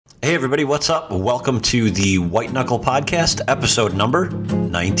Hey everybody, what's up? Welcome to the White Knuckle Podcast, episode number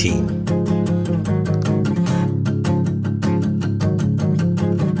 19.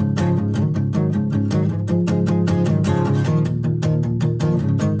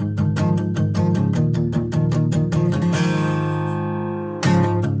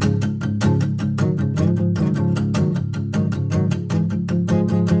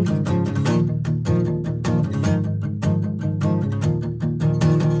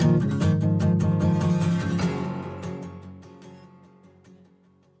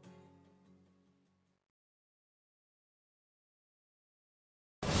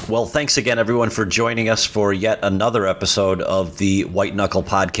 Well, thanks again, everyone, for joining us for yet another episode of the White Knuckle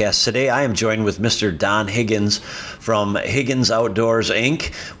Podcast. Today, I am joined with Mr. Don Higgins from Higgins Outdoors,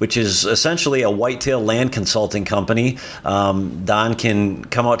 Inc., which is essentially a whitetail land consulting company. Don can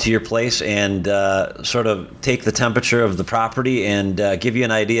come out to your place and sort of take the temperature of the property and give you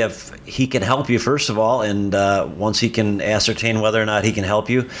an idea if he can help you, first of all. And once he can ascertain whether or not he can help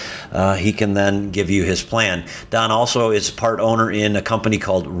you, he can then give you his plan. Don also is part owner in a company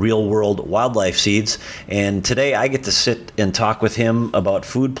called Real World Wildlife Seeds, and today I get to sit and talk with him about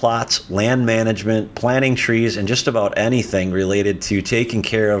food plots, land management, planting trees, and just about anything related to taking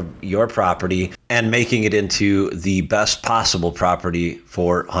care of your property and making it into the best possible property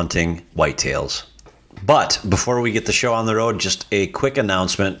for hunting whitetails. But before we get the show on the road, just a quick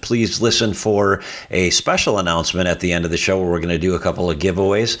announcement. Please listen for a special announcement at the end of the show where we're going to do a couple of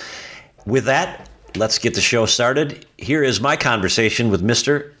giveaways. With that, let's get the show started. Here is my conversation with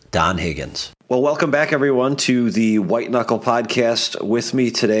Mr. Don Higgins. Well, welcome back, everyone, to the White Knuckle Podcast. With me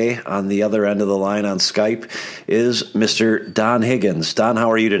today on the other end of the line on Skype is Mr. Don Higgins. Don,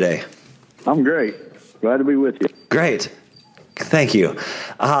 how are you today? I'm great. Glad to be with you. Great. Thank you.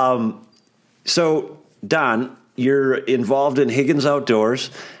 So, Don, you're involved in Higgins Outdoors,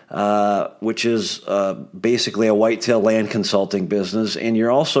 which is basically a whitetail land consulting business, and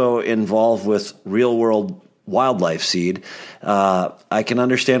you're also involved with Real World Wildlife Seed. I can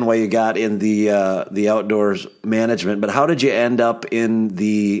understand why you got in the outdoors management, but how did you end up in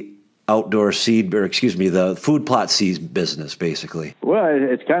the outdoor seed, or the food plot seed business, basically? Well,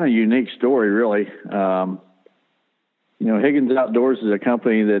 it's kind of a unique story, really. Higgins Outdoors is a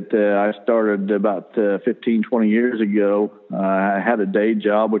company that I started about 15, 20 years ago. I had a day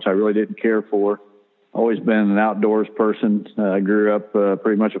job, which I really didn't care for. Always been an outdoors person. I grew up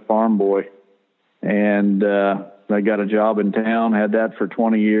pretty much a farm boy. And I got a job in town, had that for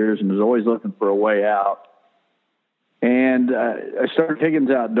 20 years, and was always looking for a way out. And I started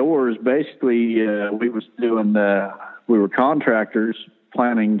Higgins Outdoors. Basically, we were contractors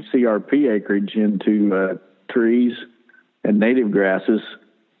planting CRP acreage into trees and native grasses.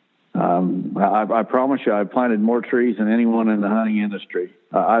 I promise you, I planted more trees than anyone in the hunting industry.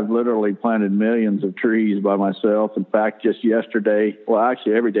 I've literally planted millions of trees by myself. In fact, just yesterday,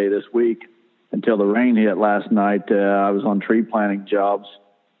 actually every day this week, until the rain hit last night, I was on tree planting jobs.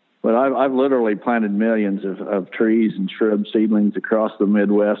 But I've literally planted millions of trees and shrub seedlings across the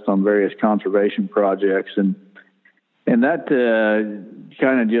Midwest on various conservation projects. And that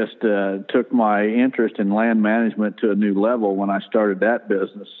kind of just took my interest in land management to a new level when I started that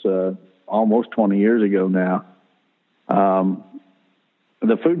business almost 20 years ago now.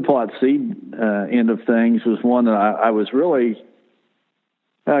 The food plot seed end of things was one that I was really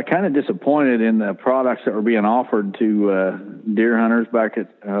kind of disappointed in the products that were being offered to deer hunters back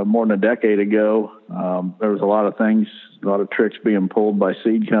at more than a decade ago. There was a lot of things, a lot of tricks being pulled by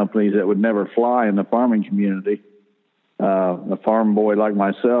seed companies that would never fly in the farming community. A farm boy like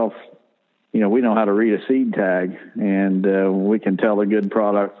myself, we know how to read a seed tag, and we can tell the good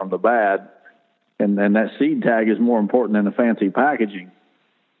product from the bad. And that seed tag is more important than the fancy packaging.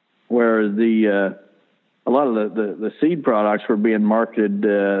 Whereas a lot of the seed products were being marketed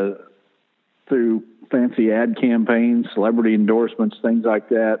through fancy ad campaigns, celebrity endorsements, things like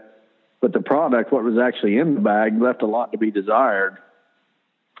that. But the product, what was actually in the bag, left a lot to be desired.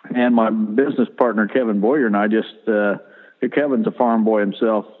 And my business partner, Kevin Boyer, and I Kevin's a farm boy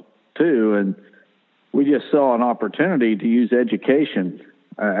himself too, and we just saw an opportunity to use education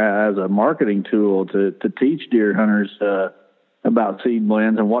as a marketing tool to teach deer hunters about seed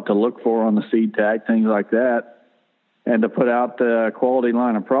blends and what to look for on the seed tag, things like that, and to put out a quality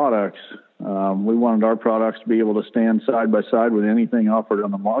line of products. We wanted our products to be able to stand side by side with anything offered on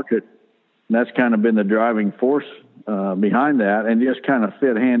the market, and that's kind of been the driving force behind that, and just kind of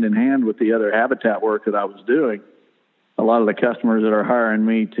fit hand in hand with the other habitat work that I was doing. A lot of the customers that are hiring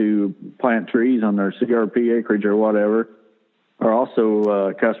me to plant trees on their CRP acreage or whatever are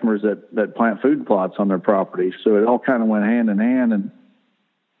also customers that plant food plots on their properties. So it all kind of went hand in hand.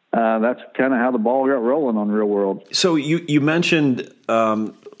 that's kind of how the ball got rolling on Real World. So you mentioned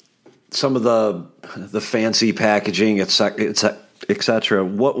some of the fancy packaging, et cetera.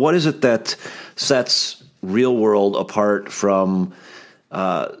 What is it that sets Real World apart from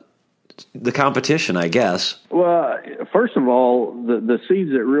the competition, I guess? Well, first of all, the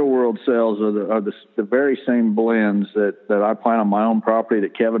seeds that Real World sells are the very same blends that I plant on my own property,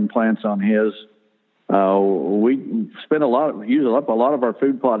 that Kevin plants on his. We use up a lot of our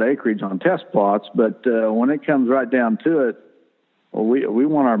food plot acreage on test plots, but when it comes right down to it, we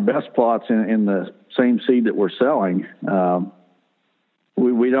want our best plots in the same seed that we're selling.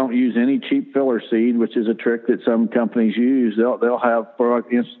 We don't use any cheap filler seed, which is a trick that some companies use. They'll have, for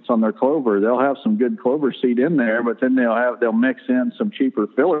instance, on their clover, they'll have some good clover seed in there, but then they'll mix in some cheaper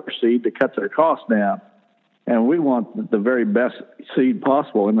filler seed to cut their cost down. And we want the very best seed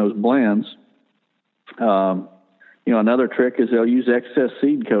possible in those blends. Another trick is they'll use excess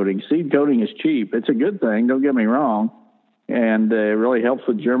seed coating. Seed coating is cheap. It's a good thing, don't get me wrong, and it really helps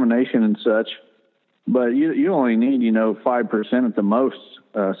with germination and such. But you only need, 5% at the most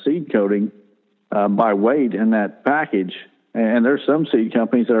seed coating by weight in that package. And there's some seed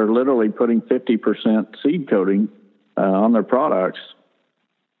companies that are literally putting 50% seed coating on their products,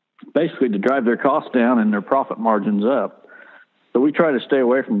 basically to drive their costs down and their profit margins up. So we try to stay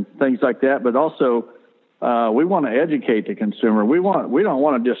away from things like that, but also we want to educate the consumer. We don't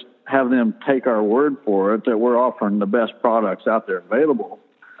want to just have them take our word for it that we're offering the best products out there available.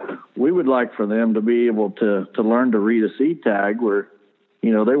 We would like for them to be able to learn to read a seed tag where,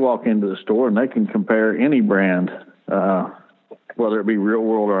 they walk into the store and they can compare any brand, whether it be Real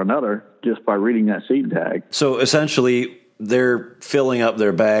World or another, just by reading that seed tag. So essentially, they're filling up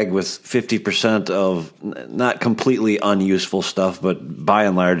their bag with 50% of not completely unuseful stuff, but by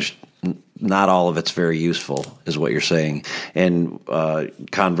and large, not all of it's very useful, is what you're saying. And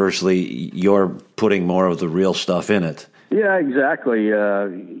conversely, you're putting more of the real stuff in it. Yeah, exactly.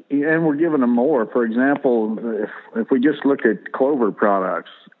 And we're giving them more. For example, if we just look at clover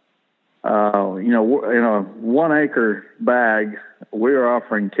products, in a 1 acre bag, we're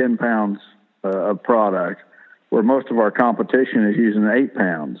offering 10 pounds of product, where most of our competition is using 8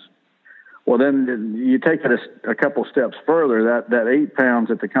 pounds. Well, then you take it a couple steps further, that 8 pounds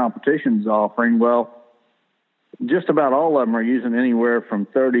that the competition's offering, well, just about all of them are using anywhere from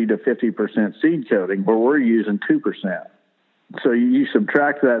 30 to 50% seed coating, where we're using 2%. So you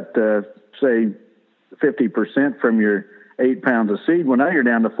subtract that, say, 50% from your 8 pounds of seed. Well, now you're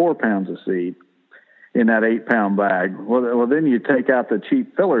down to 4 pounds of seed in that 8 pound bag. Well, then you take out the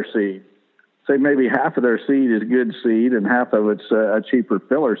cheap filler seed. Say maybe half of their seed is good seed and half of it's a cheaper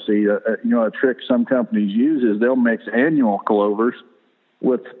filler seed. A trick some companies use is they'll mix annual clovers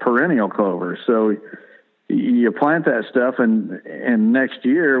with perennial clovers. So you plant that stuff, and next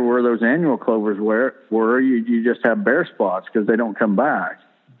year where those annual clovers were you just have bare spots because they don't come back.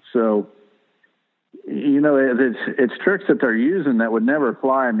 So, it's tricks that they're using that would never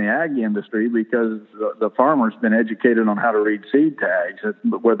fly in the ag industry because the farmer's been educated on how to read seed tags,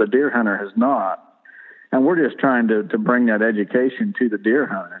 where the deer hunter has not. And we're just trying to bring that education to the deer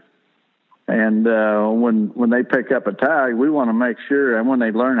hunter. And when they pick up a tag, we want to make sure, and when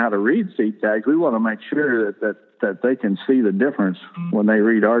they learn how to read seed tags, we want to make sure that they can see the difference when they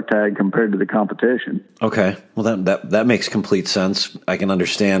read our tag compared to the competition. Okay, well that makes complete sense. I can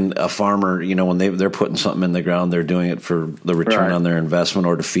understand a farmer, when they're putting something in the ground, they're doing it for the return on their investment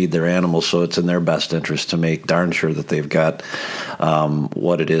or to feed their animals. So it's in their best interest to make darn sure that they've got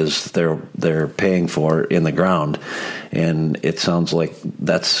what it is they're paying for in the ground. And it sounds like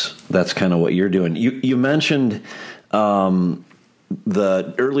that's kind of what you're doing. You mentioned earlier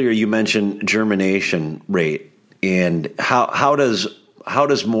you mentioned germination rate, and how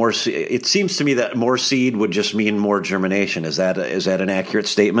does more seed? It seems to me that more seed would just mean more germination. Is that an accurate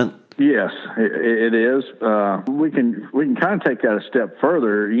statement? Yes, it is. We can kind of take that a step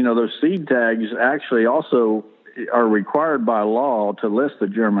further. Those seed tags actually also are required by law to list the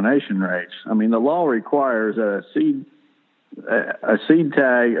germination rates. I mean, the law requires that a seed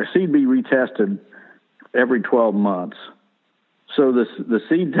be retested every 12 months. So the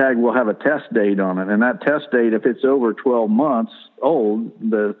seed tag will have a test date on it, and that test date, if it's over 12 months old,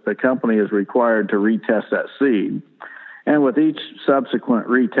 the company is required to retest that seed. And with each subsequent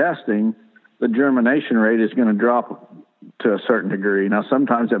retesting, the germination rate is going to drop to a certain degree. Now,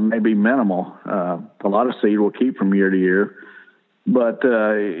 sometimes it may be minimal. A lot of seed will keep from year to year, but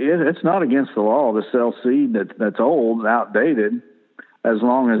it's not against the law to sell seed that's old, outdated, as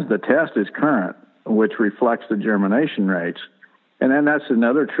long as the test is current, which reflects the germination rates. And then that's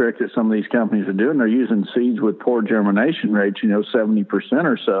another trick that some of these companies are doing. They're using seeds with poor germination rates, 70%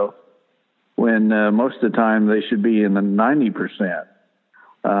 or so, when most of the time they should be in the 90%.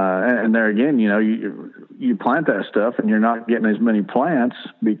 And there again, you plant that stuff and you're not getting as many plants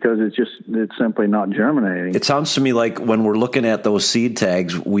because it's simply not germinating. It sounds to me like when we're looking at those seed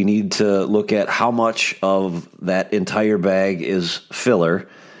tags, we need to look at how much of that entire bag is filler,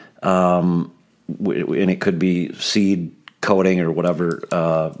 and it could be seed coating or whatever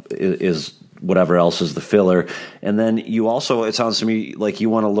is whatever else is the filler. And then you also, it sounds to me like you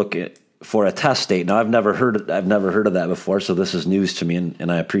want to look at for a test date. Now I've never heard of that before, so this is news to me,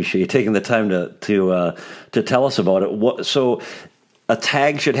 and I appreciate you taking the time to tell us about it. So a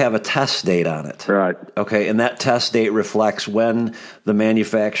tag should have a test date on it. Right. Okay, and that test date reflects when the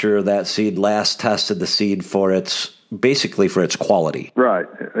manufacturer of that seed last tested the seed for its quality. Right.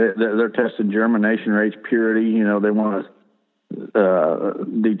 They're testing germination rates, purity. They want to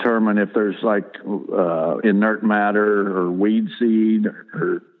determine if there's like inert matter or weed seed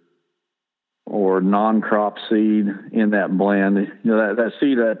or non-crop seed in that blend. That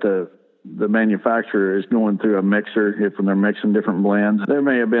seed that the manufacturer is going through a mixer when they're mixing different blends. There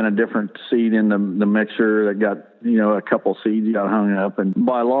may have been a different seed in the mixer that got, a couple seeds got hung up. And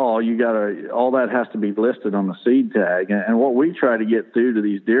by law, all that has to be listed on the seed tag. And what we try to get through to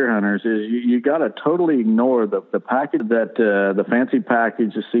these deer hunters is you got to totally ignore the package that the fancy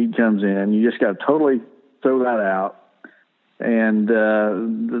package the seed comes in. You just got to totally throw that out. And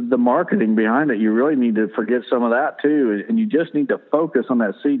the marketing behind it, you really need to forget some of that too. And you just need to focus on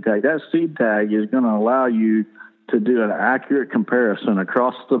that seed tag. That seed tag is going to allow you to do an accurate comparison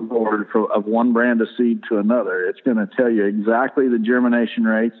across the board of one brand of seed to another. It's going to tell you exactly the germination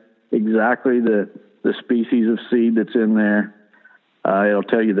rates, exactly the species of seed that's in there. It'll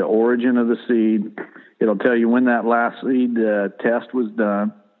tell you the origin of the seed. It'll tell you when that last seed test was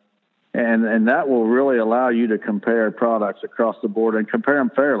done. And that will really allow you to compare products across the board and compare them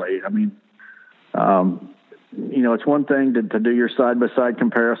fairly. I mean, it's one thing to do your side-by-side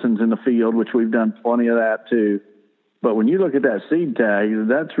comparisons in the field, which we've done plenty of that too. But when you look at that seed tag,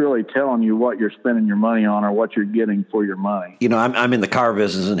 that's really telling you what you're spending your money on or what you're getting for your money. I'm in the car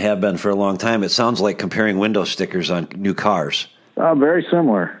business and have been for a long time. It sounds like comparing window stickers on new cars. Very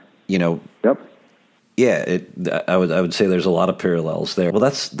similar. Yep. Yeah, I would say there's a lot of parallels there. Well,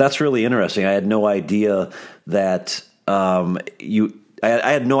 that's really interesting. I had no idea that I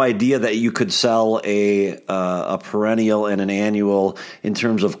had no idea that you could sell a perennial and an annual in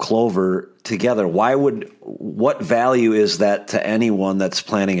terms of clover together. What value is that to anyone that's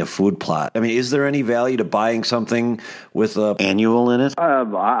planting a food plot? I mean, is there any value to buying something with an annual in it?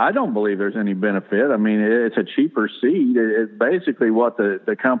 I don't believe there's any benefit. I mean, it's a cheaper seed. Basically what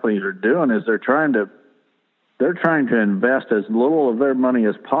the companies are doing is they're trying to invest as little of their money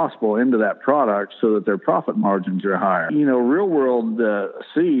as possible into that product so that their profit margins are higher. Real world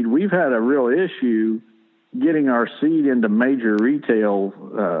seed, we've had a real issue getting our seed into major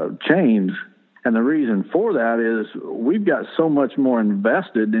retail chains. And the reason for that is we've got so much more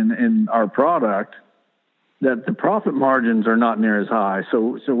invested in our product that the profit margins are not near as high.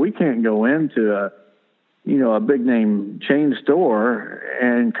 So we can't go into a big name chain store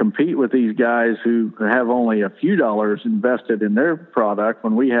and compete with these guys who have only a few dollars invested in their product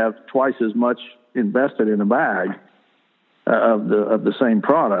when we have twice as much invested in a bag of the same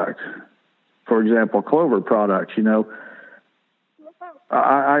product. For example, clover products,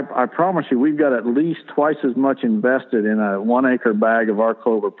 I promise you, we've got at least twice as much invested in a 1 acre bag of our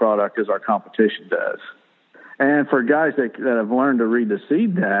clover product as our competition does. And for guys that have learned to read the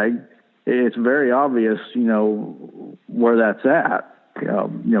seed tag, it's very obvious, where that's at.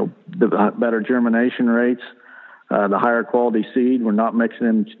 The better germination rates, the higher quality seed. We're not mixing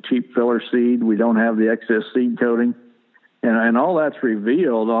in cheap filler seed. We don't have the excess seed coating, and all that's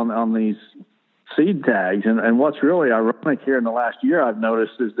revealed on these seed tags. And what's really ironic here in the last year, I've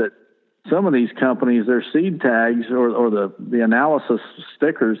noticed, is that some of these companies, their seed tags or the analysis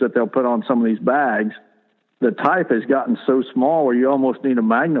stickers that they'll put on some of these bags, the type has gotten so small where you almost need a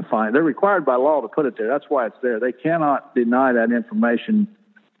magnifying. They're required by law to put it there. That's why it's there. They cannot deny that information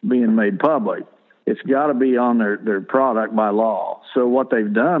being made public. It's got to be on their product by law. So what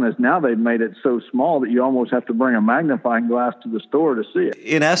they've done is now they've made it so small that you almost have to bring a magnifying glass to the store to see it.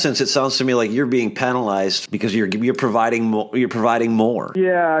 In essence, it sounds to me like you're being penalized because you're providing more. You're providing more.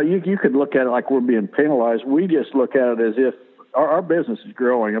 Yeah, you could look at it like we're being penalized. We just look at it as if our business is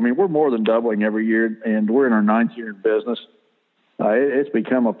growing. I mean, we're more than doubling every year, and we're in our 9th year in business. It's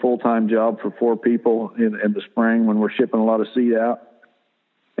become a full-time job for 4 people in the spring when we're shipping a lot of seed out.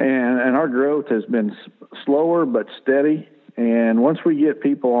 And our growth has been slower but steady. And once we get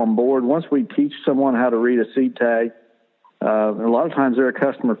people on board, once we teach someone how to read a seed tag, a lot of times they're a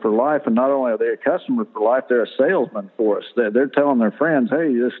customer for life. And not only are they a customer for life, they're a salesman for us. They're telling their friends,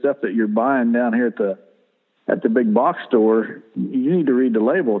 hey, this stuff that you're buying down here at the big box store, you need to read the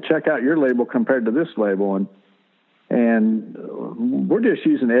label. Check out your label compared to this label. And we're just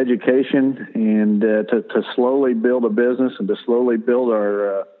using education and to slowly build a business and to slowly build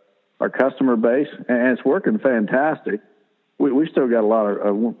our customer base. And it's working fantastic. We still got a lot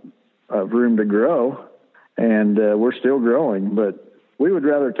of room to grow, and we're still growing. But we would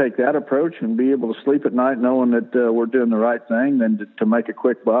rather take that approach and be able to sleep at night knowing that we're doing the right thing than to make a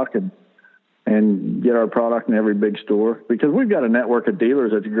quick buck and get our product in every big store. Because we've got a network of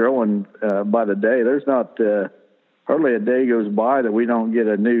dealers that's growing by the day. There's not hardly a day goes by that we don't get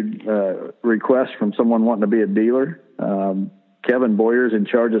a new request from someone wanting to be a dealer. Kevin Boyer's in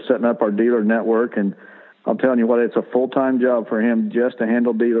charge of setting up our dealer network, and I'm telling you what, it's a full-time job for him just to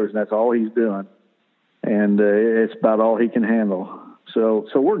handle dealers, and that's all he's doing. And it's about all he can handle. So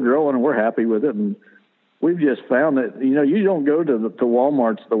we're growing, and we're happy with it. And we've just found that, you don't go to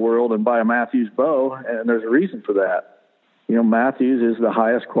Walmart's of the world and buy a Matthews bow, and there's a reason for that. Matthews is the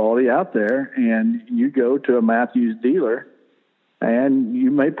highest quality out there, and you go to a Matthews dealer, and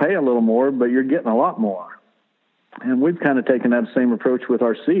you may pay a little more, but you're getting a lot more. And we've kind of taken that same approach with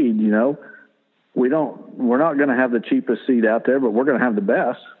our seed. We're not going to have the cheapest seed out there, but we're going to have the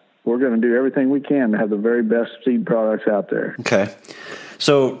best. We're going to do everything we can to have the very best seed products out there. Okay.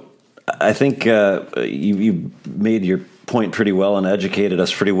 So I think you made your point pretty well and educated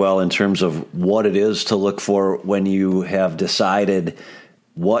us pretty well in terms of what it is to look for when you have decided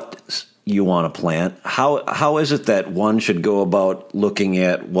what you want to plant. How is it that one should go about looking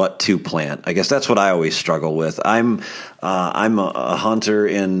at what to plant? I guess that's what I always struggle with. I'm a hunter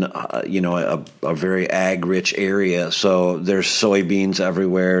in a very ag-rich area, so there's soybeans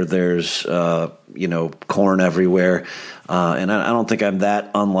everywhere. There's corn everywhere. And I don't think I'm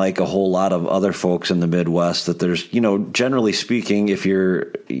that unlike a whole lot of other folks in the Midwest, that there's, generally speaking, if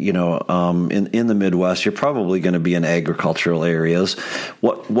you're, in the Midwest, you're probably going to be in agricultural areas.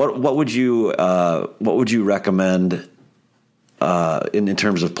 What would you recommend in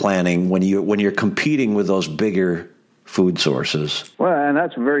terms of planning when you're competing with those bigger food sources? Well, and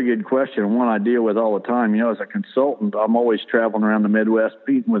that's a very good question. One I deal with all the time. As a consultant, I'm always traveling around the Midwest,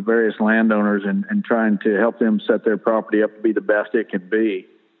 meeting with various landowners and trying to help them set their property up to be the best it can be.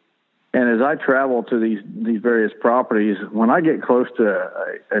 And as I travel to these various properties, when I get close to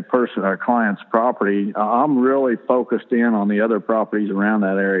a client's property, I'm really focused in on the other properties around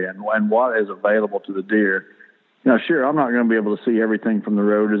that area and what is available to the deer. Sure, I'm not going to be able to see everything from the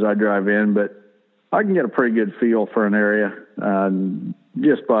road as I drive in, but I can get a pretty good feel for an area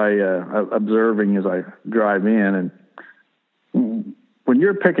just by observing as I drive in. And when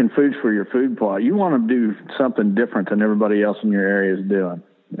you're picking foods for your food plot, you want to do something different than everybody else in your area is doing.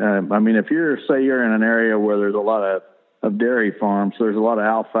 If you're in an area where there's a lot of dairy farms, so there's a lot of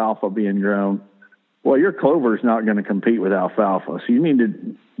alfalfa being grown, well, your clover is not going to compete with alfalfa. So you need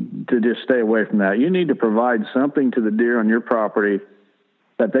to just stay away from that. You need to provide something to the deer on your property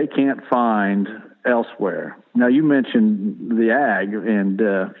that they can't find elsewhere. Now, you mentioned the ag, and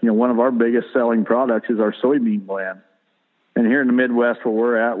one of our biggest selling products is our soybean blend. And here in the Midwest where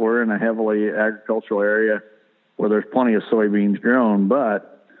we're at, we're in a heavily agricultural area where there's plenty of soybeans grown, but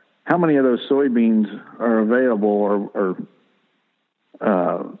how many of those soybeans are available or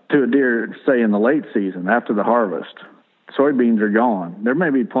to a deer, say, in the late season after the harvest? Soybeans are gone. There may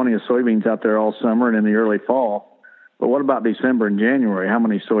be plenty of soybeans out there all summer and in the early fall, but what about December and January? How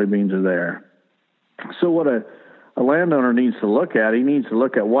many soybeans are there? So what a landowner needs to look at, he needs to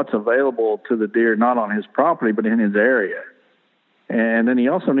look at what's available to the deer, not on his property, but in his area. And then he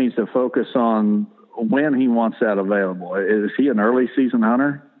also needs to focus on when he wants that available. Is he an early season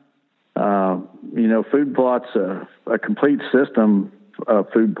hunter? Food plots, a complete system of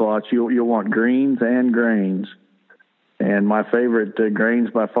food plots, you'll want greens and grains. And my favorite grains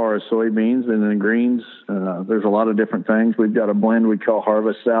by far is soybeans. And then greens, there's a lot of different things. We've got a blend we call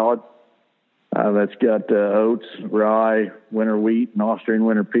Harvest Salad. That's got oats, rye, winter wheat, and Austrian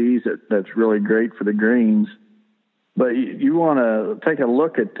winter peas. That's really great for the greens. But you want to take a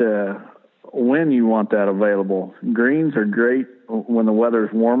look at when you want that available. Greens are great when the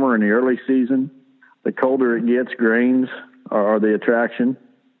weather's warmer in the early season. The colder it gets, grains are the attraction.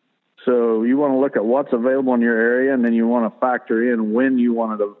 So you want to look at what's available in your area, and then you want to factor in when you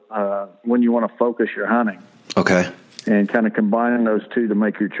want to focus your hunting. Okay. And kind of combining those two to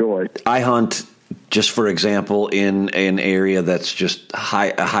make your choice. I hunt just for example, in an area that's just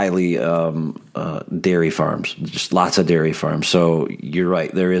highly dairy farms, just lots of dairy farms. So you're right.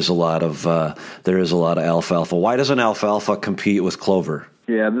 There is a lot of alfalfa. Why doesn't alfalfa compete with clover?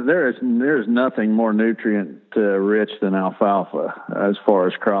 Yeah, there's nothing more nutrient rich than alfalfa as far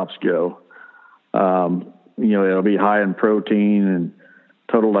as crops go. It'll be high in protein and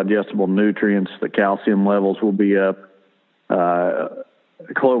total digestible nutrients. The calcium levels will be up.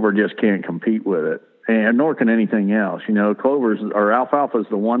 Clover just can't compete with it, and nor can anything else. Alfalfa is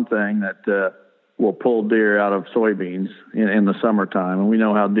the one thing that will pull deer out of soybeans in the summertime, and we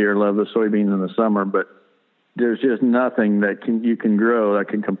know how deer love the soybeans in the summer. But there's just nothing that you can grow that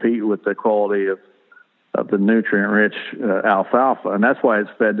can compete with the quality of the nutrient-rich alfalfa, and that's why it's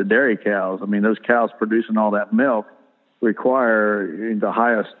fed to dairy cows. I mean, those cows producing all that milk require the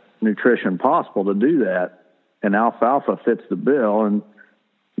highest nutrition possible to do that, and alfalfa fits the bill. And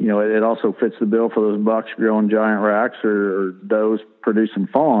it also fits the bill for those bucks growing giant racks or does producing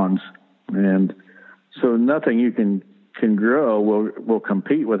fawns. And so nothing you can grow will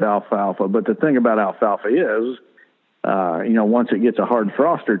compete with alfalfa. But the thing about alfalfa is, once it gets a hard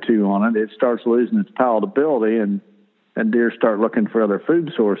frost or two on it, it starts losing its palatability, and deer start looking for other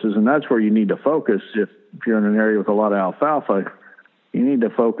food sources. And that's where you need to focus. If you're in an area with a lot of alfalfa, you need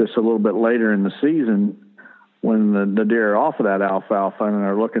to focus a little bit later in the season when the deer are off of that alfalfa and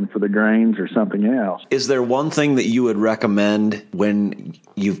are looking for the grains or something else. Is there one thing that you would recommend when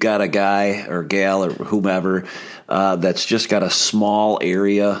you've got a guy or gal or whomever that's just got a small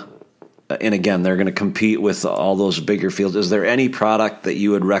area, and again, they're going to compete with all those bigger fields? Is there any product that you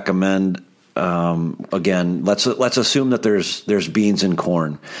would recommend? Again, let's assume that there's beans and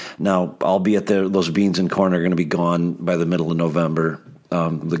corn. Now, albeit those beans and corn are going to be gone by the middle of November.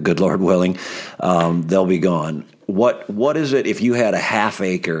 The good Lord willing, they'll be gone. What is it if you had a half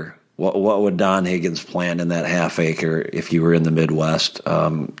acre? What would Don Higgins plant in that half acre if you were in the Midwest?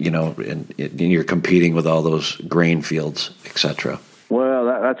 And you're competing with all those grain fields, etc.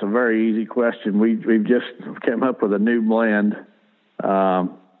 Well, that's a very easy question. We've just came up with a new blend.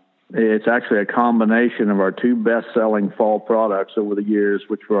 It's actually a combination of our two best-selling fall products over the years,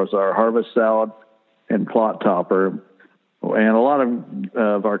 which was our Harvest Salad and Plot Topper. And a lot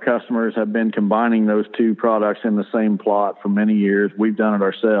of our customers have been combining those two products in the same plot for many years. We've done it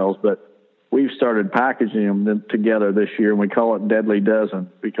ourselves, but we've started packaging them together this year, and we call it Deadly Dozen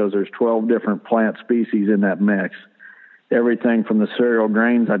because there's 12 different plant species in that mix. Everything from the cereal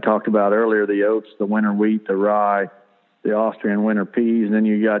grains I talked about earlier, the oats, the winter wheat, the rye, the Austrian winter peas, and then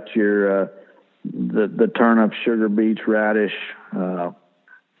you got your the turnip, sugar beets, radish,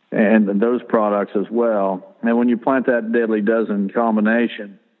 and those products as well. And when you plant that Deadly Dozen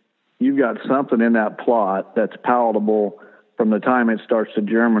combination, you've got something in that plot that's palatable from the time it starts to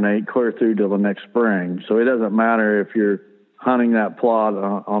germinate clear through till the next spring. So it doesn't matter if you're hunting that plot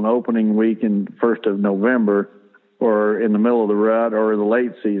on opening week in 1st of November or in the middle of the rut or the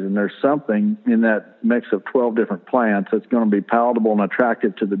late season. There's something in that mix of 12 different plants that's going to be palatable and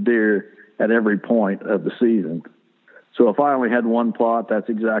attractive to the deer at every point of the season. So if I only had one plot, that's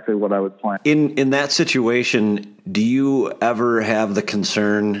exactly what I would plant. In that situation, do you ever have the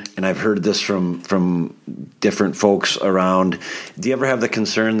concern, and I've heard this from different folks around, do you ever have the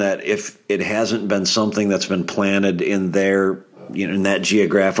concern that if it hasn't been something that's been planted in their, in that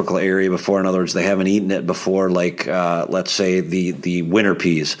geographical area before, in other words, they haven't eaten it before, like let's say the winter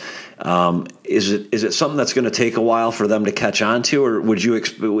peas, is it something that's going to take a while for them to catch on to, or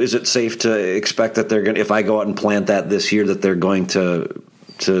is it safe to expect that they're going to, if I go out and plant that this year, that they're going to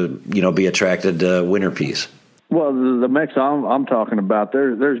be attracted to winter peas? Well, the mix I'm talking about,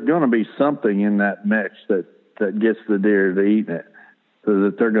 there's going to be something in that mix that gets the deer to eat it, so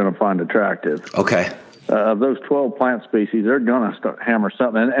that they're going to find attractive. Okay. Of those 12 plant species, they're going to hammer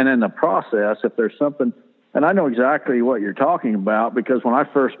something. And in the process, if there's something, and I know exactly what you're talking about, because when I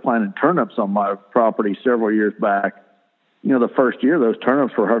first planted turnips on my property several years back, the first year those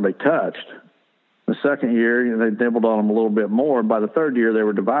turnips were hardly touched. The second year, they nibbled on them a little bit more. By the third year, they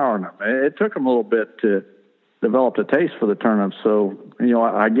were devouring them. It took them a little bit to develop a taste for the turnips. So,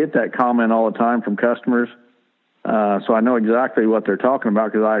 I get that comment all the time from customers. So I know exactly what they're talking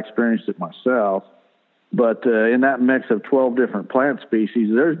about because I experienced it myself. But in that mix of 12 different plant species,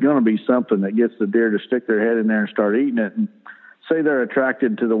 there's going to be something that gets the deer to stick their head in there and start eating it. And say they're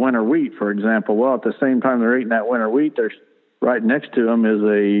attracted to the winter wheat, for example. Well, at the same time they're eating that winter wheat, there's right next to them is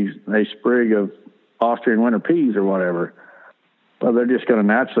a sprig of Austrian winter peas or whatever. Well, they're just going to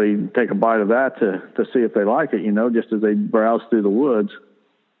naturally take a bite of that to see if they like it, just as they browse through the woods.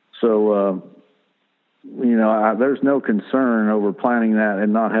 So there's no concern over planting that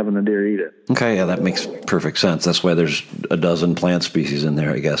and not having the deer eat it. Okay, yeah, that makes perfect sense. That's why there's a dozen plant species in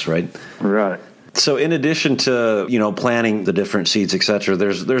there, I guess, right? Right. So in addition to, planting the different seeds, et cetera,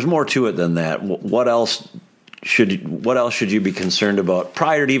 there's more to it than that. What else should you be concerned about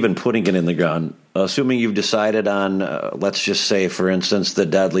prior to even putting it in the ground? Assuming you've decided on, let's just say, for instance, the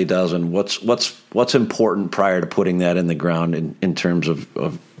deadly dozen, what's important prior to putting that in the ground in terms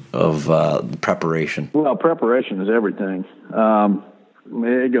of preparation? Well, preparation is everything.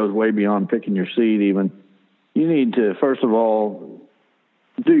 It goes way beyond picking your seed even. You need to, first of all,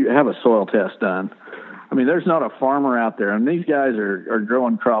 have a soil test done. I mean, there's not a farmer out there, and these guys are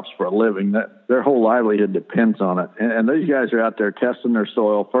growing crops for a living. That their whole livelihood depends on it. And these guys are out there testing their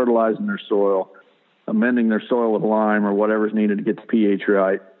soil, fertilizing their soil, amending their soil with lime or whatever's needed to get the pH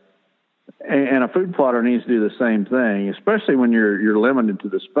right. And a food plotter needs to do the same thing, especially when you're limited to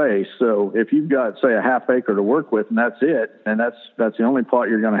the space. So if you've got, say, a half acre to work with, and that's it, and that's the only plot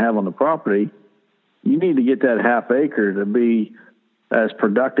you're going to have on the property, you need to get that half acre to be as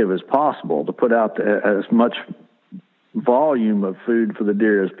productive as possible, to put out as much volume of food for the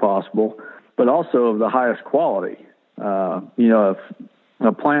deer as possible, but also of the highest quality. If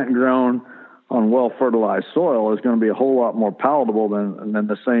a plant grown on well-fertilized soil is going to be a whole lot more palatable than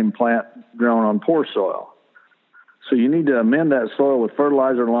the same plant grown on poor soil. So you need to amend that soil with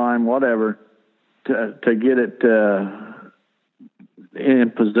fertilizer, lime, whatever, to get it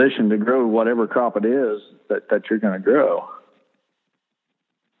in position to grow whatever crop it is that you're going to grow.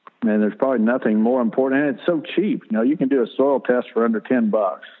 And there's probably nothing more important. And it's so cheap. You can do a soil test for under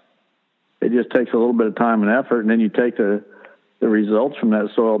 $10. It just takes a little bit of time and effort, and then you take the results from that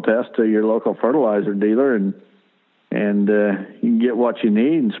soil test to your local fertilizer dealer, and you can get what you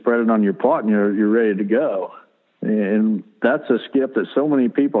need and spread it on your plot, and you're ready to go. And that's a step that so many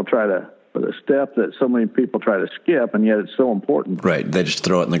people try to skip, and yet it's so important. Right. They just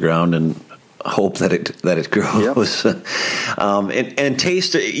throw it in the ground and hope that it grows. Yep. And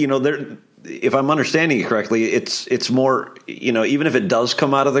taste, if I'm understanding you correctly, it's more, even if it does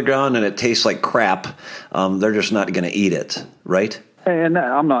come out of the ground and it tastes like crap, they're just not going to eat it, right? And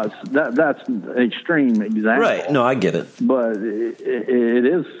I'm not. That's an extreme example, right? No, I get it, but it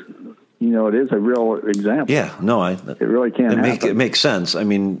is. It is a real example. Yeah, no, it really can happen. It makes sense. I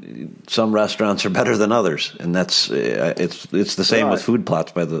mean, some restaurants are better than others, and that's it's the same with food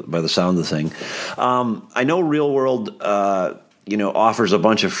plots by the sound of the thing. I know Real World, offers a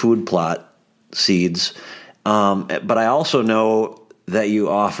bunch of food plot seeds, but I also know that you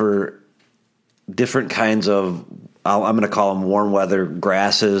offer different kinds of, I'm going to call them warm weather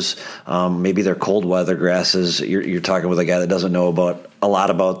grasses. Maybe they're cold weather grasses. You're talking with a guy that doesn't know a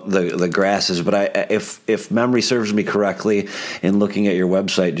lot about the grasses, but if memory serves me correctly, in looking at your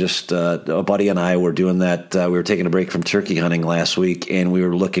website, just a buddy and I were doing that. We were taking a break from turkey hunting last week, and we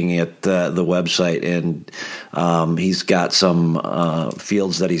were looking at the website, and he's got some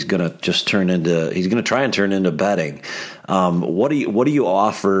fields that he's going to try and turn into bedding. What do you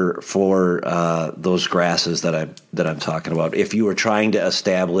offer for those grasses that I'm talking about? If you were trying to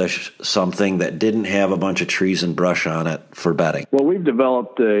establish something that didn't have a bunch of trees and brush on it for bedding. Well, we've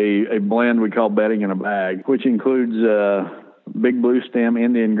developed a blend we call bedding in a bag, which includes big blue stem,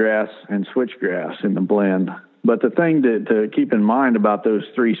 Indian grass, and switchgrass in the blend. But the thing to keep in mind about those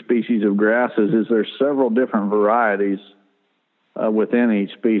three species of grasses is there's several different varieties within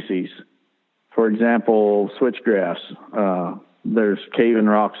each species. For example, switchgrass. There's cave and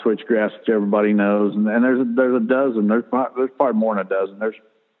rock switchgrass, which everybody knows, and there's a dozen. There's probably more than a dozen. There's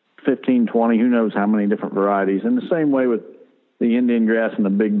 15, 20, who knows how many different varieties. And the same way with the Indian grass and the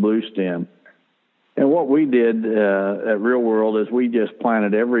big blue stem. And what we did at Real World is we just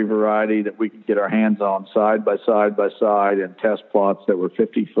planted every variety that we could get our hands on side by side by side in test plots that were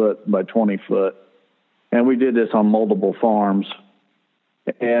 50 foot by 20 foot. And we did this on multiple farms.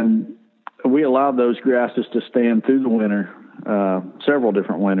 And we allowed those grasses to stand through the winter, several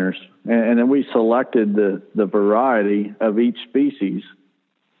different winters. And then we selected the variety of each species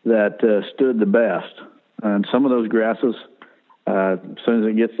that stood the best. And some of those grasses, as soon as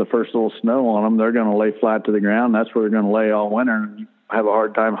it gets the first little snow on them, they're going to lay flat to the ground. That's where they're going to lay all winter and have a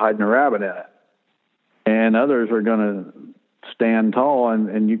hard time hiding a rabbit in it. And others are going to stand tall,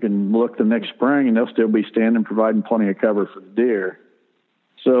 and you can look the next spring, and they'll still be standing, providing plenty of cover for the deer.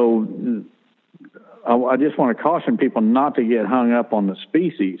 So I just want to caution people not to get hung up on the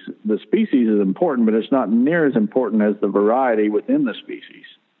species. The species is important, but it's not near as important as the variety within the species.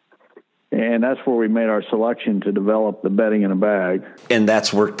 And that's where we made our selection to develop the bedding in a bag. And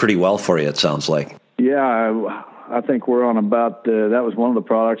that's worked pretty well for you, it sounds like. Yeah, I think we're on about, that was one of the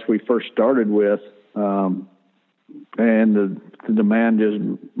products we first started with. And the demand just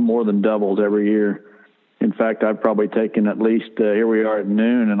more than doubles every year. In fact, I've probably taken at least, here we are at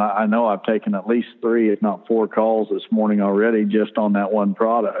noon, and I know I've taken at least 3, if not 4 calls this morning already just on that one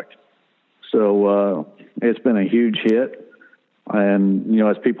product. So it's been a huge hit. And,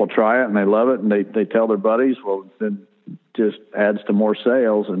 as people try it and they love it and they tell their buddies, well, then just adds to more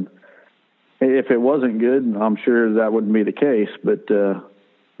sales. And if it wasn't good, I'm sure that wouldn't be the case. But,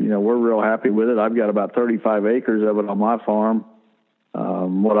 we're real happy with it. I've got about 35 acres of it on my farm.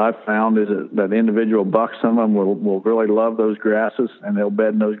 What I've found is that individual bucks, some of them will really love those grasses, and they'll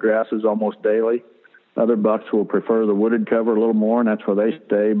bed in those grasses almost daily. Other bucks will prefer the wooded cover a little more, and that's where they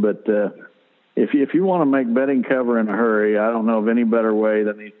stay. But if you want to make bedding cover in a hurry, I don't know of any better way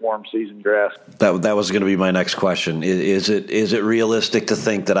than these warm season grass. That was going to be my next question. Is it realistic to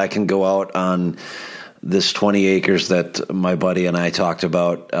think that I can go out on this 20 acres that my buddy and I talked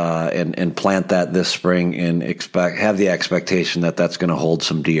about and plant that this spring and have the expectation that that's going to hold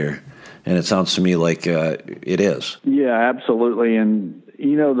some deer? And it sounds to me like it is. Yeah, absolutely. And,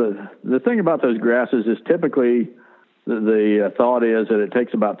 the thing about those grasses is typically the thought is that it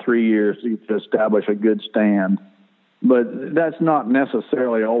takes about 3 years to establish a good stand. But that's not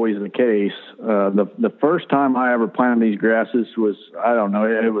necessarily always the case. The first time I ever planted these grasses was, I don't know,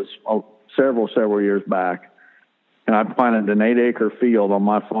 it was several years back. And I planted an 8-acre field on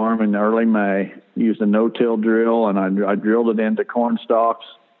my farm in early May, used a no-till drill, and I drilled it into corn stalks.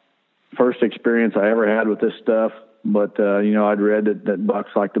 First experience I ever had with this stuff. But, I'd read that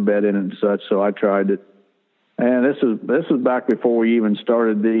bucks like to bed in it and such, so I tried it. And this was back before we even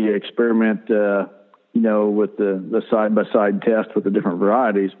started the experiment, with the side-by-side test with the different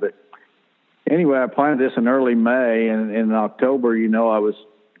varieties. But anyway, I planted this in early May, and in October, I was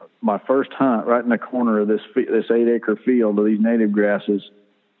my first hunt right in the corner of this 8-acre field of these native grasses.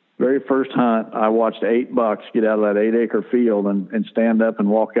 Very first hunt, I watched 8 bucks get out of that 8-acre field and stand up and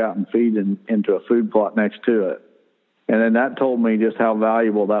walk out and feed into a food plot next to it. And then that told me just how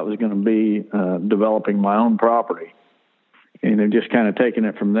valuable that was going to be developing my own property. And just kind of taking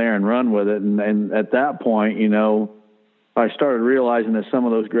it from there and run with it. And at that point, I started realizing that some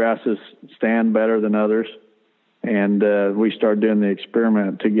of those grasses stand better than others. And we started doing the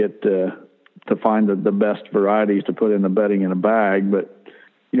experiment to get to find the best varieties to put in the bedding in a bag. But,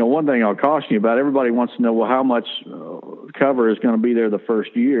 one thing I'll caution you about, everybody wants to know, well, how much cover is going to be there the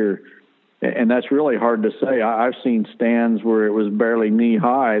first year? And that's really hard to say. I've seen stands where it was barely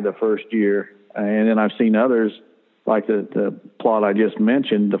knee-high the first year. And then I've seen others, like the plot I just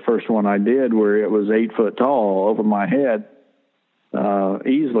mentioned, the first one I did, where it was 8 foot tall over my head,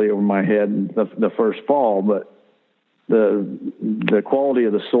 easily over my head the first fall. But the quality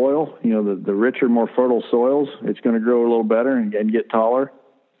of the soil, the richer, more fertile soils, it's going to grow a little better and get taller.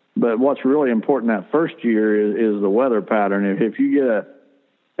 But what's really important that first year is the weather pattern. If you get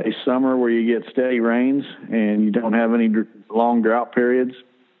a summer where you get steady rains and you don't have any long drought periods,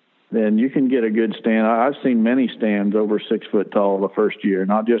 then you can get a good stand. I've seen many stands over 6 foot tall the first year,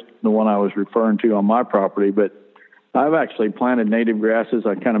 not just the one I was referring to on my property, but I've actually planted native grasses.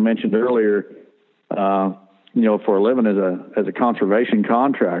 I kind of mentioned earlier, for a living as a conservation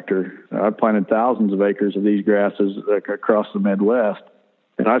contractor. I've planted thousands of acres of these grasses across the Midwest,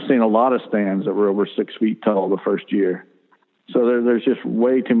 and I've seen a lot of stands that were over 6 feet tall the first year. So there's just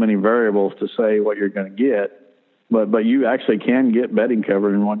way too many variables to say what you're going to get, but you actually can get bedding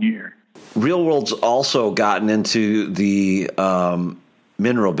cover in 1 year. Real World's also gotten into the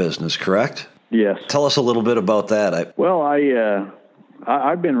mineral business, correct? Yes. Tell us a little bit about that.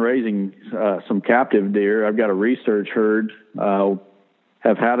 I've been raising some captive deer. I've got a research herd.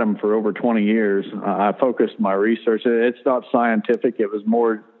 Have had them for over 20 years. I focused my research. It's not scientific. It was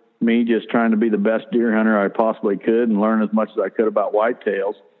more me just trying to be the best deer hunter I possibly could and learn as much as I could about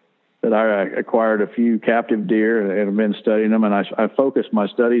whitetails. That I acquired a few captive deer and have been studying them, and I focused my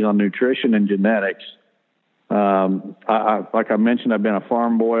studies on nutrition and genetics. Like I mentioned, I've been a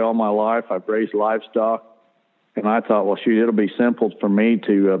farm boy all my life. I've raised livestock, and I thought, well, shoot, it'll be simple for me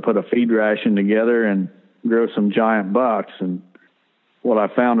to put a feed ration together and grow some giant bucks. And what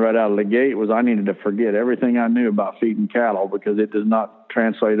I found right out of the gate was I needed to forget everything I knew about feeding cattle, because it does not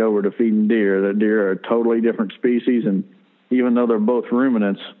translate over to feeding deer. The deer are a totally different species, and even though they're both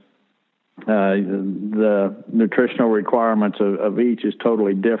ruminants, the nutritional requirements of each is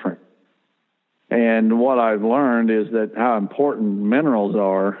totally different. And what I've learned is that how important minerals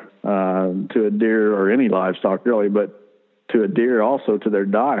are to a deer, or any livestock really, but to a deer also to their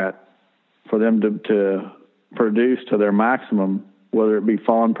diet, for them to produce to their maximum, whether it be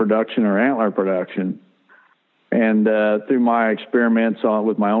fawn production or antler production. And through my experiments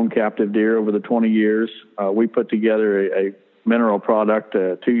with my own captive deer over the 20 years, we put together a mineral product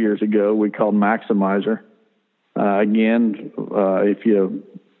 2 years ago we called Maximizer. Again, if you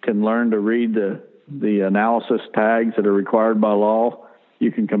can learn to read the analysis tags that are required by law,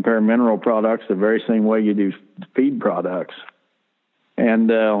 you can compare mineral products the very same way you do feed products.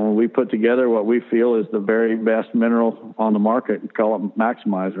 And we put together what we feel is the very best mineral on the market and call it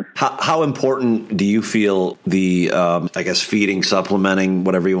Maximizer. How important do you feel the, feeding, supplementing,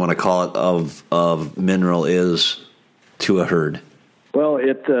 whatever you want to call it, of mineral is to a herd? Well,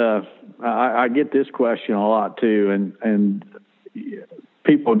 I get this question a lot too, and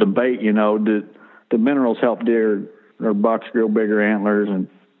people debate, do minerals help deer or bucks grow bigger antlers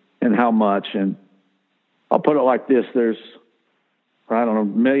and how much? And I'll put it like this: there's, I don't know,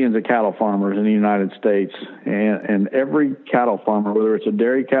 millions of cattle farmers in the United States, and every cattle farmer, whether it's a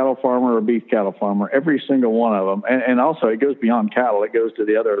dairy cattle farmer or a beef cattle farmer, every single one of them, and also it goes beyond cattle, it goes to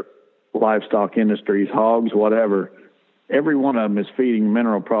the other livestock industries, hogs, whatever. Every one of them is feeding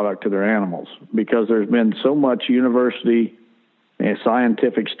mineral product to their animals because there's been so much university and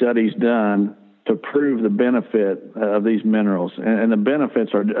scientific studies done to prove the benefit of these minerals. And the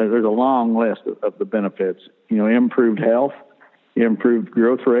benefits there's a long list of the benefits. Improved health, improved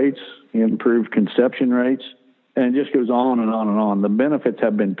growth rates, improved conception rates, and it just goes on and on and on. The benefits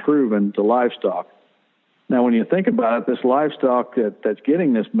have been proven to livestock. Now, when you think about it, this livestock that's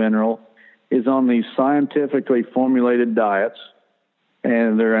getting this mineral is on these scientifically formulated diets,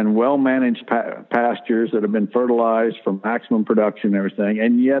 and they're in well-managed pastures that have been fertilized for maximum production and everything,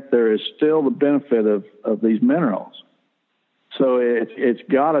 and yet there is still the benefit of these minerals. So it's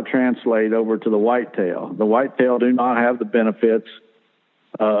got to translate over to the whitetail. The whitetail do not have the benefits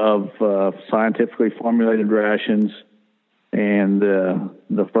of scientifically formulated rations and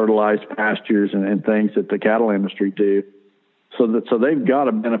the fertilized pastures and things that the cattle industry do. So they've got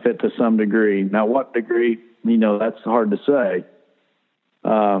to benefit to some degree. Now, what degree, that's hard to say.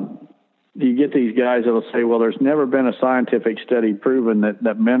 You get these guys that'll say, well, there's never been a scientific study proven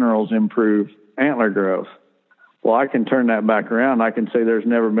that minerals improve antler growth. Well, I can turn that back around. I can say there's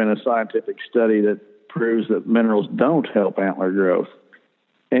never been a scientific study that proves that minerals don't help antler growth.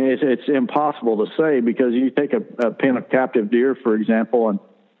 And it's impossible to say because you take a pen of captive deer, for example,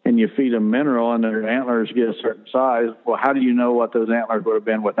 and you feed them mineral and their antlers get a certain size. Well, how do you know what those antlers would have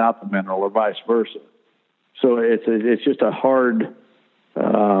been without the mineral or vice versa? So it's just a hard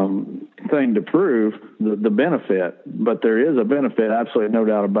thing to prove the benefit, but there is a benefit, absolutely no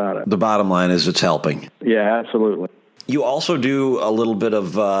doubt about it. The bottom line is it's helping. Yeah, absolutely. You also do a little bit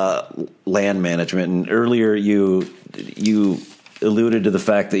of land management, and earlier you alluded to the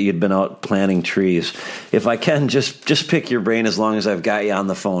fact that you'd been out planting trees. If I can just pick your brain as long as I've got you on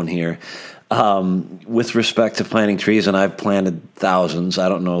the phone here. With respect to planting trees, and I've planted thousands. I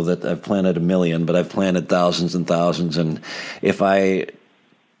don't know that I've planted 1 million, but I've planted thousands and thousands. And if I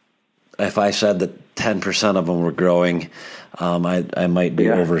said that 10% of them were growing, I might be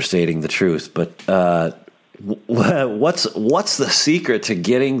overstating the truth. But what's the secret to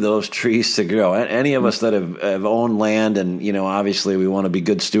getting those trees to grow? Any of us that have owned land, and obviously we want to be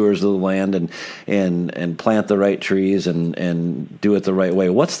good stewards of the land and plant the right trees and do it the right way.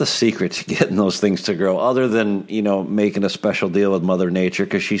 What's the secret to getting those things to grow, other than making a special deal with Mother Nature,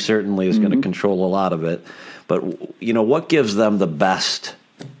 because she certainly is going to control a lot of it? But what gives them the best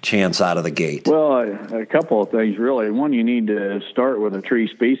chance out of the gate? Well, a couple of things, really. One, you need to start with a tree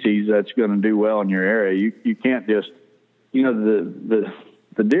species that's going to do well in your area. You can't just, the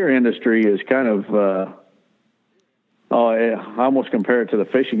deer industry is kind of, I almost compare it to the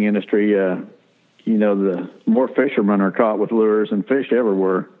fishing industry. The more fishermen are caught with lures than fish ever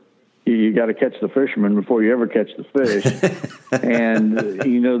were. You got to catch the fisherman before you ever catch the fish. And,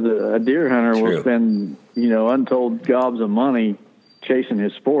 a deer hunter will spend, untold gobs of money chasing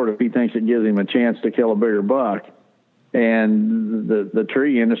his sport if he thinks it gives him a chance to kill a bigger buck. And the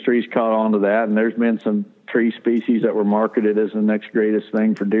tree industry's caught on to that, and there's been some tree species that were marketed as the next greatest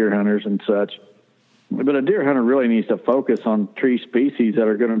thing for deer hunters and such. But a deer hunter really needs to focus on tree species that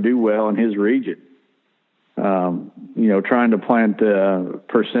are going to do well in his region. Trying to plant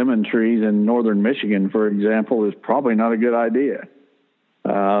persimmon trees in northern Michigan, for example, is probably not a good idea.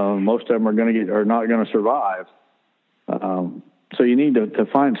 Most of them are not going to survive. So you need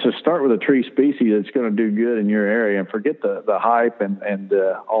to start with a tree species that's going to do good in your area, and forget the hype and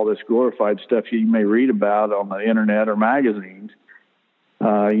all this glorified stuff you may read about on the internet or magazines.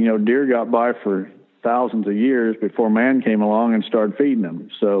 Deer got by for thousands of years before man came along and started feeding them.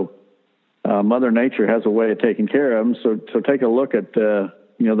 So Mother Nature has a way of taking care of them. So take a look at the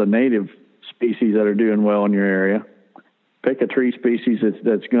native species that are doing well in your area. Pick a tree species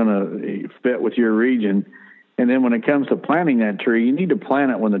that's going to fit with your region. And then when it comes to planting that tree, you need to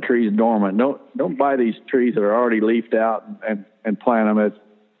plant it when the tree is dormant. Don't buy these trees that are already leafed out and plant them.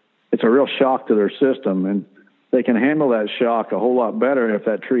 It's a real shock to their system, and they can handle that shock a whole lot better if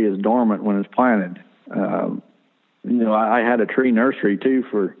that tree is dormant when it's planted. I had a tree nursery too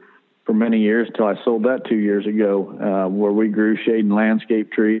for many years until I sold that 2 years ago, where we grew shade and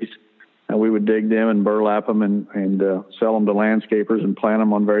landscape trees. And we would dig them and burlap them and sell them to landscapers and plant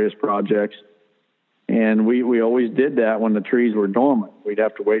them on various projects. And we always did that when the trees were dormant. We'd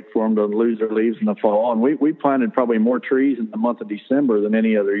have to wait for them to lose their leaves in the fall. And we planted probably more trees in the month of December than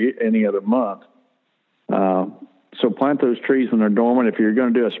any other month. So plant those trees when they're dormant. If you're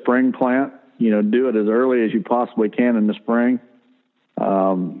going to do a spring plant, do it as early as you possibly can in the spring.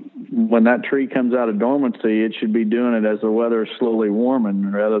 When that tree comes out of dormancy, it should be doing it as the weather is slowly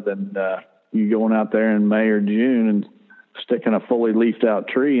warming rather than you going out there in May or June and sticking a fully leafed out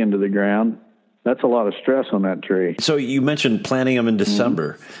tree into the ground. That's a lot of stress on that tree. So you mentioned planting them in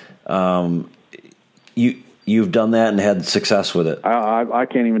December. You've done that and had success with it. I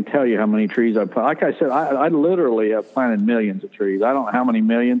can't even tell you how many trees I've planted. Like I said, I literally have planted millions of trees. I don't know how many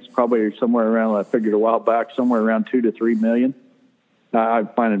millions, probably somewhere around, I figured a while back, somewhere around 2 to 3 million.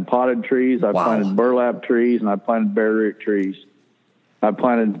 I've planted potted trees, I've planted burlap trees, and I've planted bare root trees. I've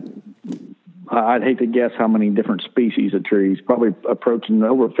planted, I'd hate to guess how many different species of trees, probably approaching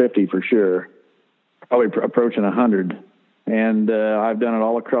over 50 for sure, probably approaching 100. And I've done it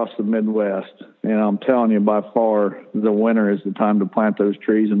all across the Midwest. And I'm telling you, by far, the winter is the time to plant those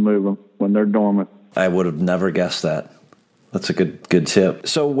trees and move them when they're dormant. I would have never guessed that. That's a good tip.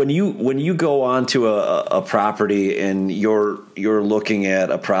 So when you go onto a property and you're looking at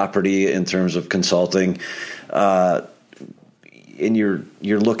a property in terms of consulting, and you're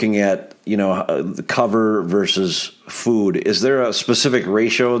looking at the cover versus food, is there a specific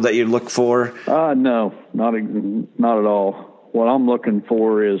ratio that you look for? No, not at all. What I'm looking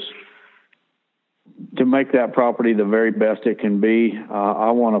for is to make that property the very best it can be.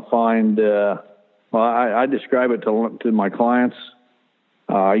 I want to find. I describe it to my clients.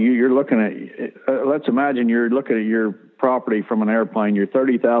 You're looking at, let's imagine you're looking at your property from an airplane. You're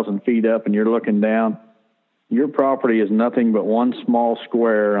 30,000 feet up and you're looking down. Your property is nothing but one small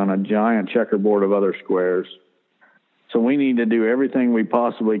square on a giant checkerboard of other squares. So we need to do everything we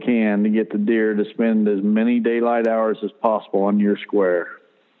possibly can to get the deer to spend as many daylight hours as possible on your square.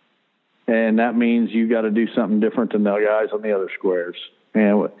 And that means you got to do something different than the guys on the other squares.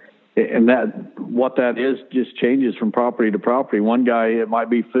 And that what that is just changes from property to property. One guy, it might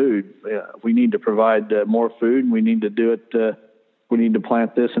be food. We need to provide more food, and we need to do it. We need to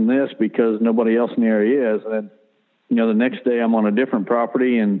plant this and this because nobody else in the area is. And the next day I'm on a different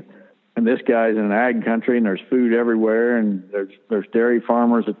property, and this guy's in an ag country, and there's food everywhere, and there's dairy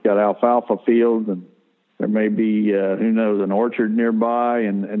farmers that's got alfalfa fields, and there may be who knows, an orchard nearby,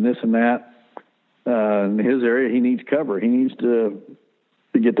 and this and that. In his area, he needs cover. He needs to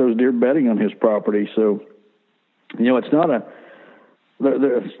get those deer bedding on his property. So, it's not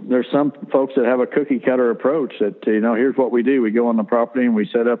there's some folks that have a cookie cutter approach that, here's what we do. We go on the property and we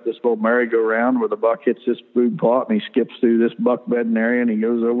set up this little merry-go-round where the buck hits this food plot and he skips through this buck bedding area and he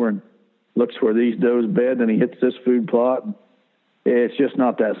goes over and looks where these does bed and he hits this food plot. It's just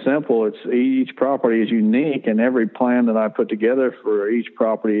not that simple. Each property is unique, and every plan that I put together for each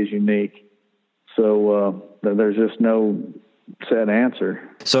property is unique. So, there's just no set answer.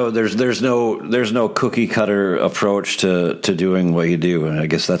 So there's no cookie cutter approach to doing what you do, and I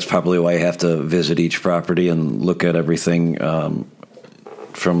guess that's probably why you have to visit each property and look at everything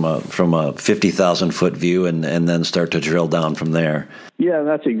from a 50,000 foot view, and then start to drill down from there. Yeah,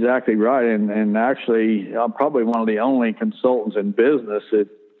 that's exactly right. And actually, I'm probably one of the only consultants in business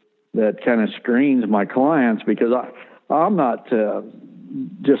that kind of screens my clients, because I'm not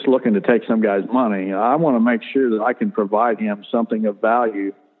just looking to take some guy's money. I want to make sure that I can provide him something of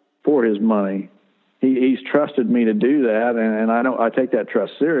value for his money. He's trusted me to do that, and I take that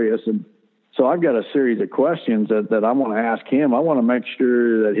trust serious. And so I've got a series of questions that I want to ask him. I want to make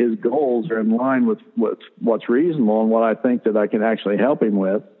sure that his goals are in line with what's reasonable and what I think that I can actually help him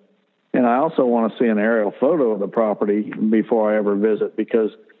with. And I also want to see an aerial photo of the property before I ever visit,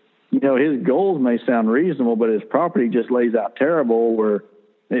 because his goals may sound reasonable, but his property just lays out terrible where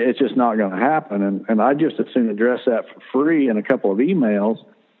it's just not going to happen. And I just as soon address that for free in a couple of emails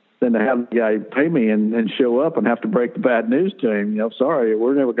than to have the guy pay me and show up and have to break the bad news to him. Sorry,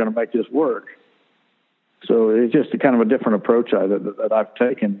 we're never going to make this work. So it's just a kind of a different approach that I've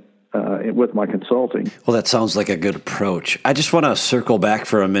taken. with my consulting. Well, that sounds like a good approach. I just want to circle back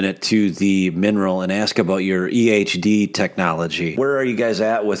for a minute to the mineral and ask about your EHD technology. Where are you guys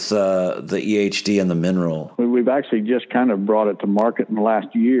at with the EHD and the mineral? We've actually just kind of brought it to market in the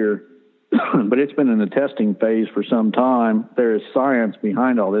last year, but it's been in the testing phase for some time. There is science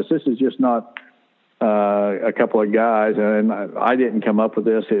behind all this. This is just not a couple of guys, and I didn't come up with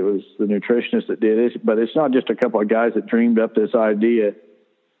this. It was the nutritionist that did it, but it's not just a couple of guys that dreamed up this idea.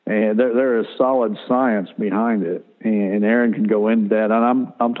 And there is solid science behind it, and Aaron can go into that.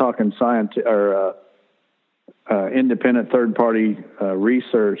 And I'm talking science or independent third-party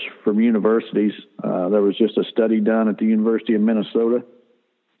research from universities. There was just a study done at the University of Minnesota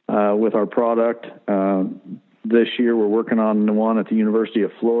with our product. This year, we're working on one at the University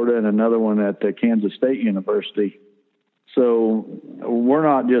of Florida and another one at the Kansas State University. So we're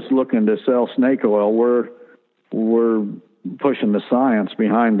not just looking to sell snake oil. We're pushing the science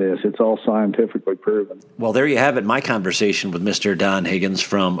behind this. It's all scientifically proven. Well, there you have it. My conversation with Mr. Don Higgins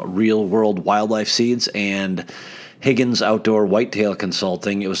from Real World Wildlife Seeds and Higgins Outdoor Whitetail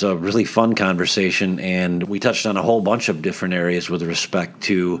Consulting. It was a really fun conversation, and we touched on a whole bunch of different areas with respect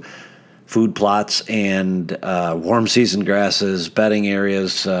to food plots and warm season grasses, bedding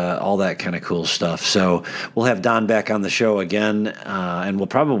areas, all that kind of cool stuff. So we'll have Don back on the show again, and we'll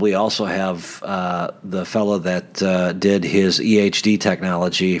probably also have the fellow that did his EHD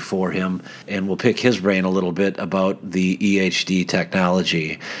technology for him, and we'll pick his brain a little bit about the EHD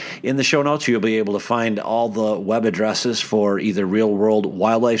technology. In the show notes, you'll be able to find all the web addresses for either Real World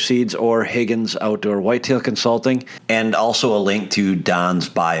Wildlife Seeds or Higgins Outdoor Whitetail Consulting, and also a link to Don's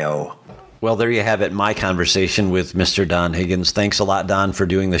bio. Well, there you have it, my conversation with Mr. Don Higgins. Thanks a lot, Don, for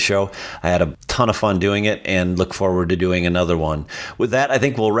doing the show. I had a ton of fun doing it and look forward to doing another one. With that, I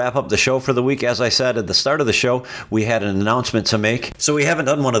think we'll wrap up the show for the week. As I said at the start of the show, we had an announcement to make. So we haven't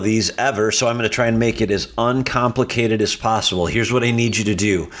done one of these ever, so I'm going to try and make it as uncomplicated as possible. Here's what I need you to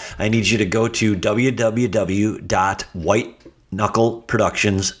do. I need you to go to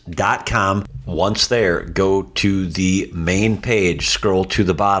www.whiteknuckleproductions.com. Once there, go to the main page, scroll to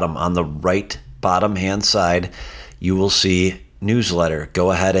the bottom. On the right bottom hand side, you will see newsletter.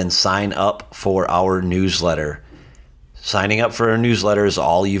 Go ahead and sign up for our newsletter. Signing up for our newsletter is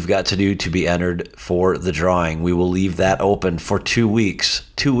all you've got to do to be entered for the drawing. We will leave that open for 2 weeks.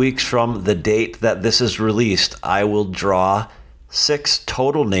 2 weeks from the date that this is released, I will draw 6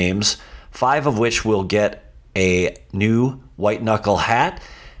 total names, 5 of which will get a new white knuckle hat,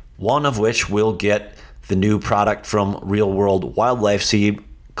 1 of which will get the new product from Real World Wildlife Seed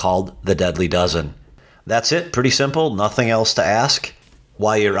called the Deadly Dozen. That's it. Pretty simple. Nothing else to ask.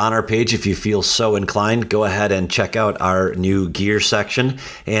 While you're on our page, if you feel so inclined, go ahead and check out our new gear section,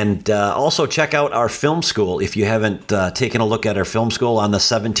 and also check out our film school. If you haven't taken a look at our film school, on the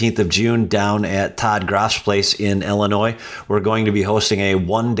 17th of June down at Todd Groff's place in Illinois, we're going to be hosting a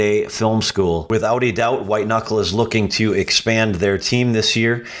one-day film school. Without a doubt, White Knuckle is looking to expand their team this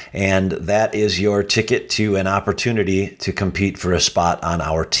year, and that is your ticket to an opportunity to compete for a spot on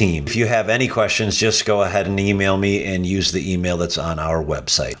our team. If you have any questions, just go ahead and email me and use the email that's on our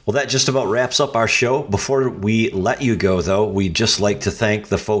website. Well, that just about wraps up our show. Before we let you go, though, we'd just like to thank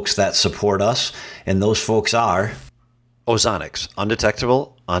the folks that support us, and those folks are Ozonics,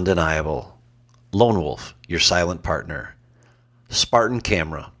 undetectable, undeniable. Lone Wolf, your silent partner. Spartan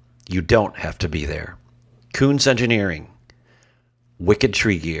Camera, you don't have to be there. Coons Engineering, Wicked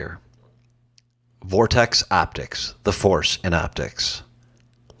Tree Gear. Vortex Optics, the force in optics.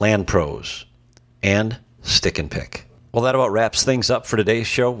 Land Pros, and Stick and Pick. Well, that about wraps things up for today's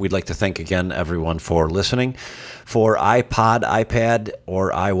show. We'd like to thank again everyone for listening. For iPod, iPad,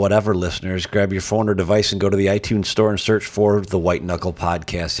 or iWhatever listeners, grab your phone or device and go to the iTunes store and search for the White Knuckle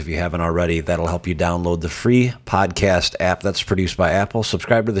Podcast if you haven't already. That'll help you download the free podcast app that's produced by Apple.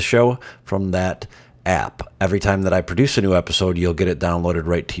 Subscribe to the show from that app. Every time that I produce a new episode, you'll get it downloaded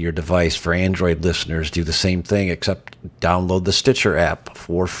right to your device. For Android listeners, do the same thing, except download the Stitcher app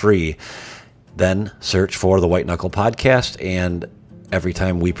for free. Then search for the White Knuckle Podcast, and every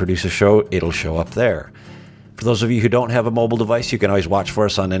time we produce a show, it'll show up there. For those of you who don't have a mobile device, you can always watch for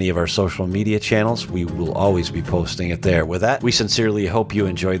us on any of our social media channels. We will always be posting it there. With that, we sincerely hope you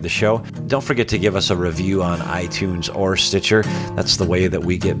enjoyed the show. Don't forget to give us a review on iTunes or Stitcher. That's the way that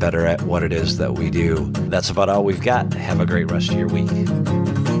we get better at what it is that we do. That's about all we've got. Have a great rest of your week.